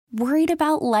Worried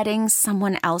about letting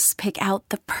someone else pick out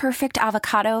the perfect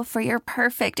avocado for your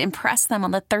perfect impress them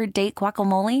on the third date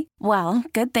guacamole? Well,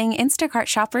 good thing Instacart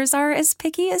shoppers are as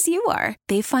picky as you are.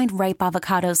 They find ripe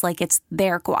avocados like it's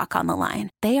their guac on the line.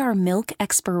 They are milk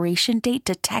expiration date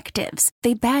detectives.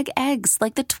 They bag eggs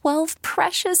like the 12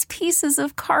 precious pieces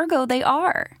of cargo they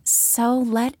are. So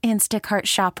let Instacart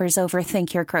shoppers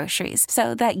overthink your groceries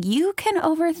so that you can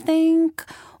overthink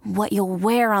what you'll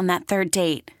wear on that third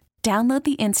date. Download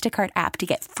the Instacart app to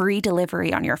get free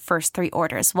delivery on your first 3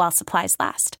 orders while supplies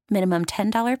last. Minimum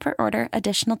 $10 per order.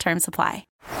 Additional terms apply.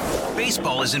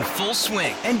 Baseball is in full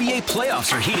swing. NBA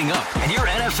playoffs are heating up, and your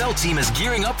NFL team is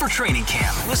gearing up for training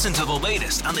camp. Listen to the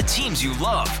latest on the teams you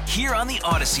love here on the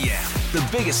Odyssey app. The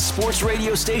biggest sports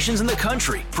radio stations in the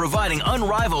country, providing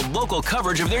unrivaled local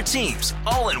coverage of their teams,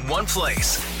 all in one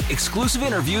place. Exclusive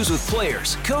interviews with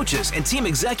players, coaches, and team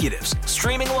executives,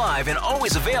 streaming live and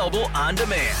always available on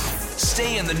demand.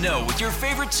 Stay in the know with your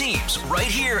favorite teams right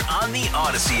here on the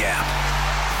Odyssey app.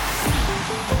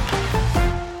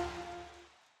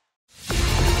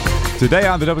 Today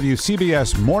on the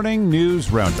WCBS Morning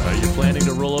News Roundup. Are you planning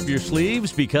to roll up your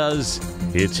sleeves? Because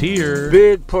it's here.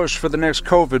 Big push for the next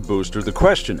COVID booster. The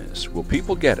question is, will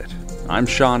people get it? I'm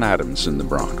Sean Adams in the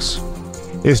Bronx.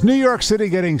 Is New York City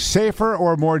getting safer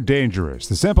or more dangerous?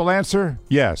 The simple answer,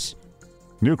 yes.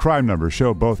 New crime numbers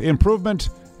show both improvement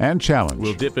and challenge.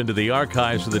 We'll dip into the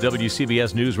archives for the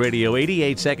WCBS News Radio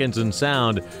 88 Seconds in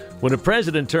Sound when a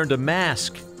president turned a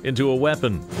mask into a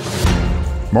weapon.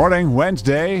 Morning,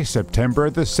 Wednesday, September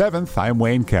the 7th. I'm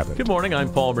Wayne Cabot. Good morning. I'm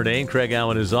Paul Murnane. Craig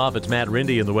Allen is off. It's Matt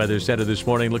Rindy in the Weather Center this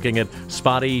morning looking at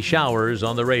spotty showers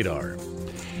on the radar.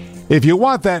 If you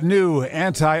want that new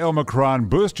anti-Omicron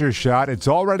booster shot, it's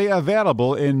already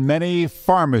available in many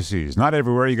pharmacies. Not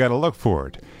everywhere. You got to look for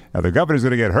it. Now, the governor's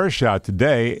going to get her shot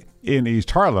today in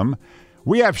East Harlem.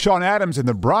 We have Sean Adams in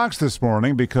the Bronx this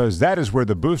morning because that is where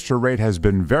the booster rate has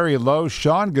been very low.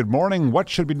 Sean, good morning. What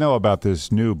should we know about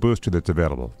this new booster that's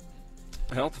available?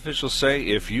 Health officials say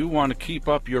if you want to keep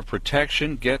up your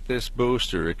protection, get this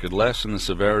booster. It could lessen the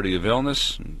severity of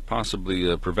illness and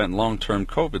possibly prevent long-term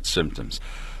COVID symptoms.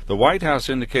 The White House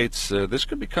indicates this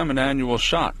could become an annual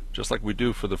shot, just like we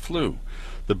do for the flu.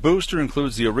 The booster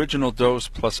includes the original dose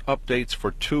plus updates for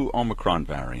 2 Omicron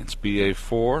variants,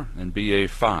 BA4 and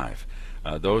BA5.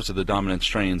 Those are the dominant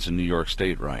strains in New York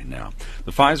State right now.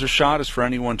 The Pfizer shot is for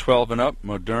anyone 12 and up.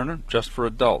 Moderna, just for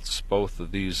adults. Both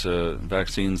of these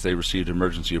vaccines, they received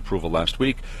emergency approval last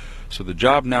week. So the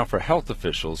job now for health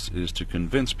officials is to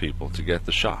convince people to get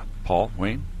the shot. Paul,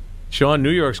 Wayne? Sean, New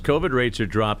York's COVID rates are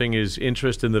dropping. Is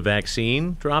interest in the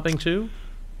vaccine dropping too?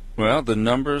 Well, the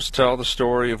numbers tell the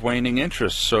story of waning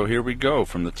interest, so here we go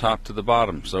from the top to the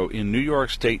bottom. So in New York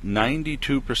State,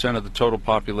 92% of the total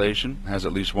population has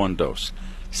at least 1 dose,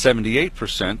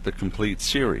 78% the complete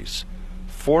series,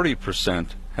 40%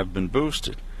 have been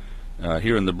boosted.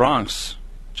 Here in the Bronx,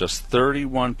 just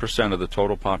 31% of the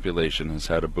total population has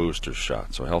had a booster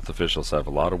shot, so health officials have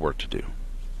a lot of work to do.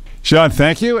 Sean,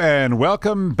 thank you, and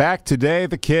welcome back today,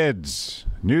 the kids.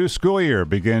 New school year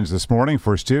begins this morning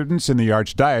for students in the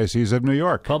Archdiocese of New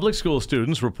York. Public school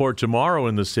students report tomorrow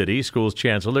in the city. Schools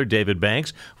Chancellor David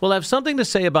Banks will have something to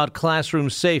say about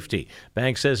classroom safety.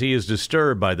 Banks says he is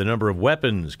disturbed by the number of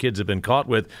weapons kids have been caught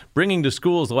with bringing to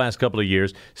schools the last couple of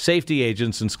years. Safety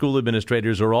agents and school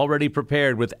administrators are already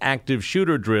prepared with active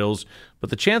shooter drills, but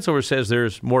the chancellor says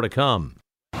there's more to come.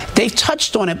 They've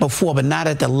touched on it before, but not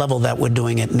at the level that we're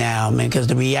doing it now, because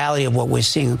the reality of what we're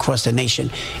seeing across the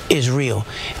nation is real.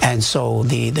 And so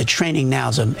the training now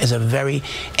is a very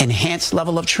enhanced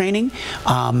level of training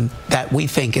that we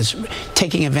think is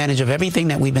taking advantage of everything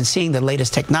that we've been seeing, the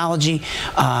latest technology,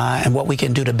 and what we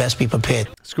can do to best be prepared.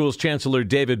 Schools Chancellor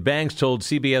David Banks told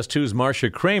CBS 2's Marcia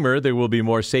Kramer there will be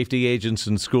more safety agents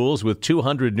in schools with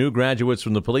 200 new graduates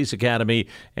from the police academy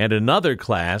and another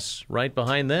class right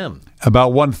behind them.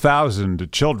 About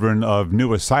 1,000 children of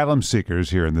new asylum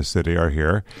seekers here in the city are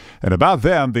here. And about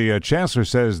them, the chancellor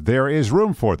says there is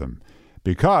room for them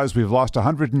because we've lost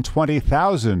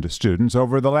 120,000 students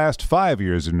over the last 5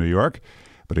 years in New York.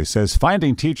 But he says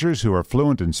finding teachers who are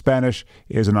fluent in Spanish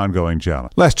is an ongoing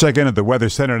challenge. Let's check in at the Weather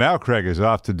Center now. Craig is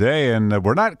off today, and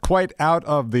we're not quite out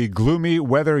of the gloomy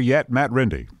weather yet. Matt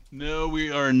Rindy. No,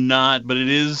 we are not, but it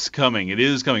is coming. It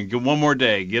is coming. One more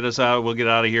day. Get us out. We'll get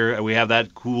out of here. We have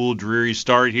that cool, dreary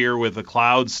start here with the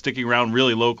clouds sticking around,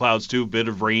 really low clouds too, bit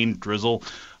of rain, drizzle.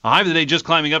 High of the day just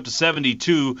climbing up to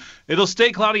 72. It'll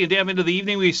stay cloudy and damp into the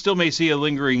evening. We still may see a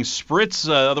lingering spritz.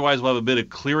 Otherwise, we'll have a bit of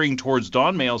clearing towards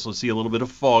dawn. May also see a little bit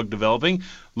of fog developing.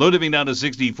 Low dipping down to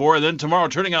 64. And then tomorrow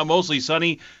turning out mostly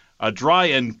sunny. A dry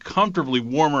and comfortably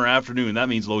warmer afternoon. That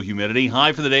means low humidity.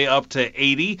 High for the day up to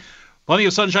 80. Plenty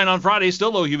of sunshine on Friday,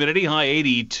 still low humidity, high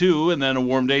 82. And then a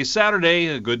warm day Saturday,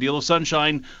 a good deal of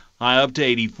sunshine, high up to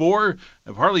 84.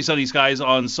 Partly sunny skies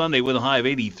on Sunday with a high of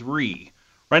 83.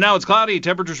 Right now it's cloudy.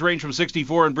 Temperatures range from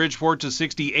 64 in Bridgeport to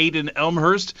 68 in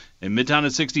Elmhurst. In Midtown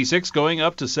at 66, going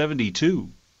up to 72.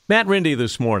 Matt Rindy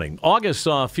this morning. August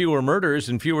saw fewer murders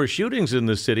and fewer shootings in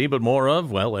the city, but more of,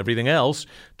 well, everything else.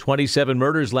 27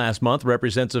 murders last month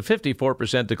represents a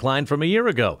 54% decline from a year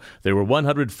ago. There were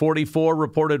 144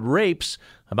 reported rapes,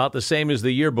 about the same as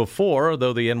the year before,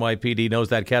 though the NYPD knows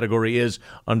that category is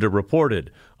underreported.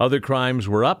 Other crimes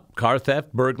were up: car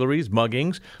theft, burglaries,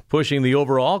 muggings, pushing the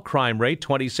overall crime rate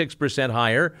 26%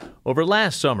 higher over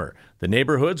last summer. The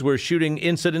neighborhoods where shooting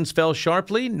incidents fell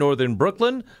sharply: northern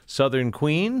Brooklyn, southern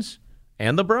Queens,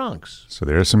 and the Bronx. So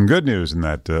there's some good news in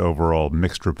that overall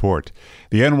mixed report.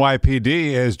 The NYPD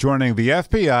is joining the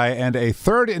FBI and a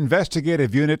third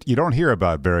investigative unit you don't hear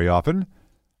about very often,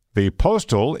 the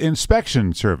Postal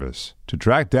Inspection Service, to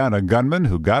track down a gunman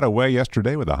who got away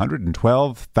yesterday with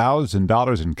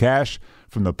 $112,000 in cash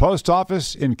from the post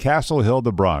office in Castle Hill,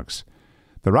 the Bronx.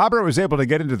 The robber was able to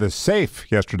get into the safe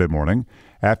yesterday morning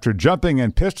after jumping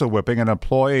and pistol whipping an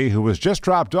employee who was just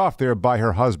dropped off there by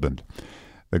her husband.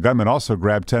 The gunman also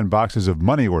grabbed 10 boxes of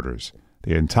money orders.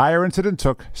 The entire incident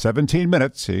took 17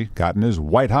 minutes. He got in his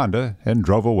white Honda and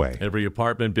drove away. Every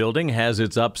apartment building has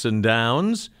its ups and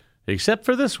downs, except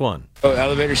for this one. Oh,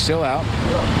 elevator's still out.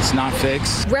 It's not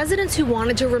fixed. Residents who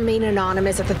wanted to remain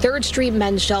anonymous at the 3rd Street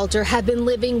Men's Shelter have been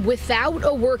living without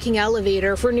a working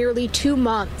elevator for nearly 2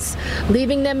 months,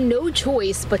 leaving them no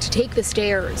choice but to take the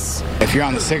stairs. If you're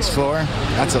on the 6th floor,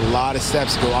 that's a lot of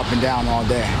steps to go up and down all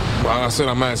day. Well, I said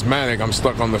I'm asthmatic. I'm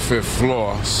stuck on the 5th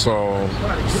floor, so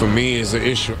for me it's an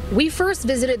issue. We first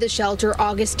visited the shelter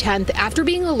August 10th after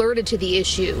being alerted to the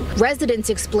issue.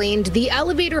 Residents explained the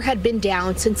elevator had been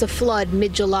down since a flood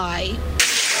mid-July.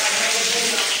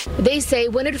 They say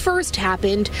when it first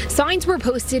happened, signs were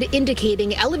posted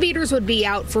indicating elevators would be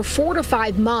out for 4 to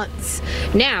 5 months.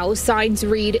 Now, signs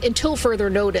read until further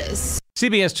notice.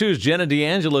 CBS 2's Jenna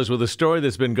DeAngelis with a story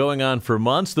that's been going on for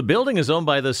months. The building is owned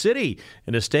by the city.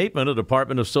 In a statement, a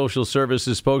Department of Social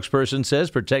Services spokesperson says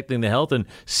protecting the health and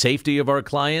safety of our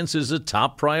clients is a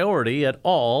top priority at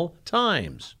all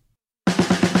times.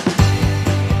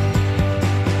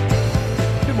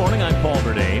 Good morning, I'm Paul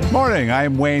Murnane. Morning,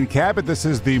 I'm Wayne Cabot. This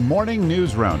is the Morning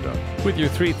News Roundup. With your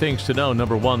 3 things to know.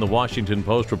 Number 1, the Washington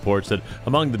Post reports that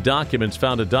among the documents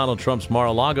found at Donald Trump's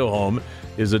Mar-a-Lago home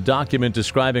is a document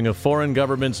describing a foreign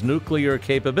government's nuclear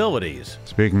capabilities.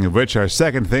 Speaking of which, our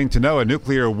second thing to know, a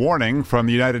nuclear warning from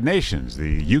the United Nations.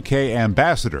 The UK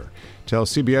ambassador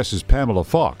tells CBS's Pamela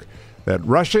Falk that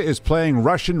Russia is playing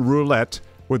Russian roulette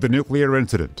with the nuclear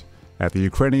incident at the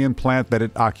Ukrainian plant that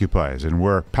it occupies and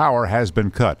where power has been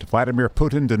cut. Vladimir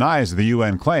Putin denies the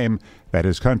UN claim that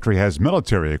his country has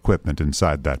military equipment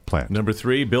inside that plant. Number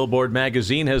 3, Billboard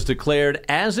magazine has declared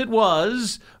As It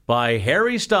Was by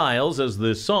Harry Styles as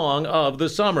the song of the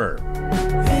summer.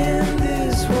 In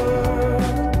this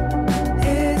world,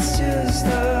 it's just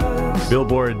us.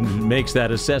 Billboard makes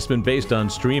that assessment based on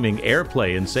streaming,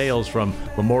 airplay, and sales from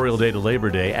Memorial Day to Labor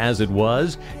Day. As It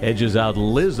Was edges out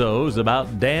Lizzo's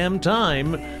About Damn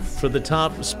Time for the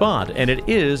top spot. And it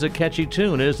is a catchy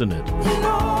tune, isn't it? You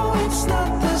know it's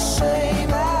not the same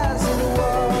as it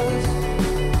was,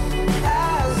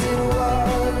 as it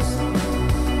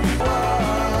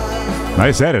was.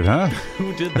 Nice edit, huh?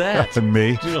 Who did that?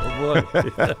 Me. Oh,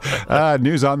 boy.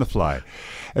 News on the fly.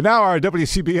 And now our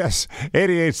WCBS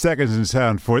 88 seconds in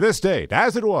sound for this date,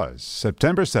 as it was,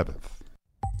 September 7th.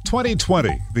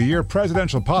 2020, the year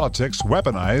presidential politics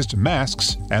weaponized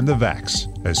masks and the vax,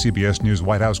 as CBS News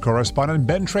White House correspondent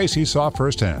Ben Tracy saw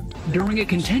firsthand. During a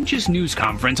contentious news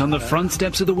conference on the front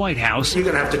steps of the White House, you're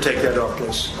going to have to take that off,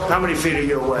 please. How many feet are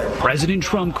you away? President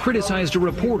Trump criticized a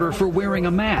reporter for wearing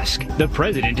a mask. The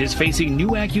president is facing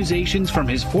new accusations from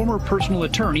his former personal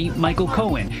attorney, Michael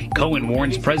Cohen. Cohen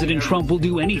warns President Trump will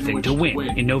do anything to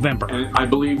win in November. And I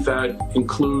believe that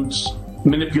includes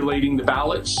manipulating the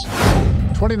ballots.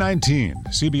 2019,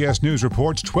 CBS News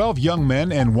reports 12 young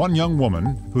men and 1 young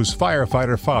woman whose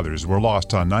firefighter fathers were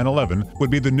lost on 9/11 would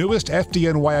be the newest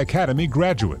FDNY Academy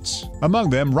graduates.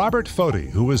 Among them, Robert Foti,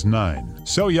 who was 9,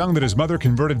 so young that his mother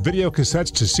converted video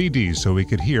cassettes to CDs so he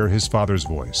could hear his father's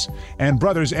voice, and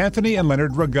brothers Anthony and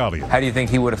Leonard Regalia. How do you think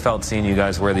he would have felt seeing you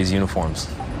guys wear these uniforms?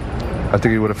 I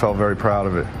think he would have felt very proud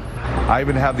of it. I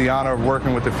even have the honor of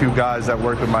working with a few guys that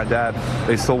worked with my dad.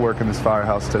 They still work in this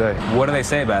firehouse today. What do they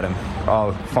say about him?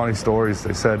 Oh, funny stories.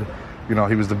 They said, You know,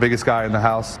 he was the biggest guy in the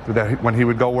house. When he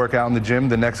would go work out in the gym,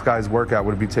 the next guy's workout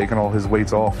would be taking all his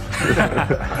weights off.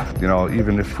 You know,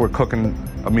 even if we're cooking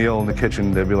a meal in the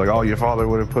kitchen, they'd be like, oh, your father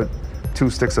would have put 2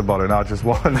 sticks of butter, not just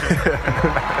 1.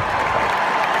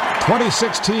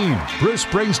 2016, Bruce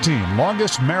Springsteen,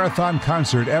 longest marathon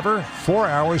concert ever, 4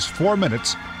 hours, 4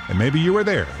 minutes, and maybe you were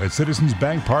there at Citizens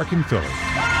Bank Park in Philly.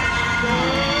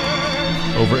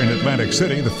 Over in Atlantic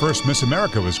City, the first Miss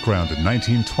America was crowned in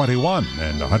 1921,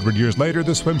 and 100 years later,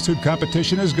 the swimsuit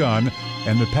competition is gone,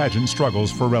 and the pageant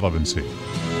struggles for relevancy.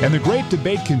 And the great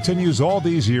debate continues all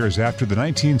these years after the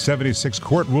 1976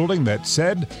 court ruling that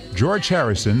said George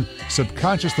Harrison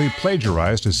subconsciously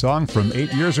plagiarized a song from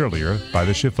 8 years earlier by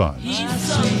the Chiffons.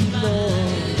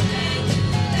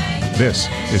 This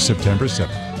is September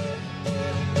 7th.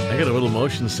 I get a little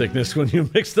motion sickness when you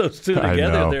mix those two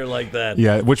together there like that.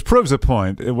 Yeah, which proves a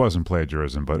point. It wasn't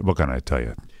plagiarism, but what can I tell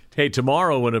you? Hey,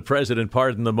 tomorrow when a president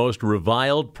pardoned the most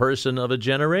reviled person of a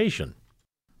generation.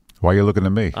 Why are you looking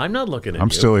at me? I'm not looking at you. I'm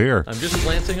still here. I'm just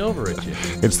glancing over at you.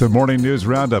 It's the Morning News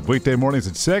Roundup. Weekday mornings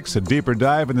at 6, a deeper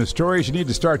dive in the stories you need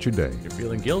to start your day. You're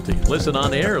feeling guilty. Listen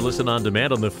on air, listen on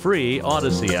demand on the free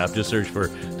Odyssey app. Just search for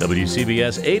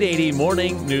WCBS 880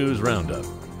 Morning News Roundup.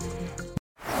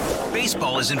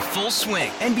 Baseball is in full swing.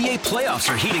 NBA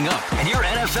playoffs are heating up, and your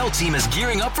NFL team is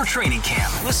gearing up for training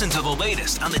camp. Listen to the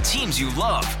latest on the teams you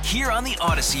love here on the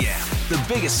Odyssey app. The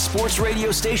biggest sports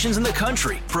radio stations in the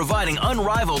country, providing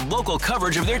unrivaled local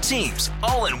coverage of their teams,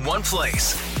 all in one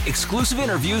place. Exclusive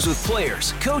interviews with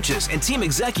players, coaches, and team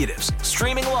executives,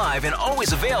 streaming live and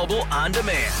always available on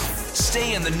demand.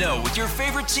 Stay in the know with your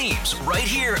favorite teams right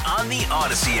here on the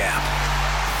Odyssey app.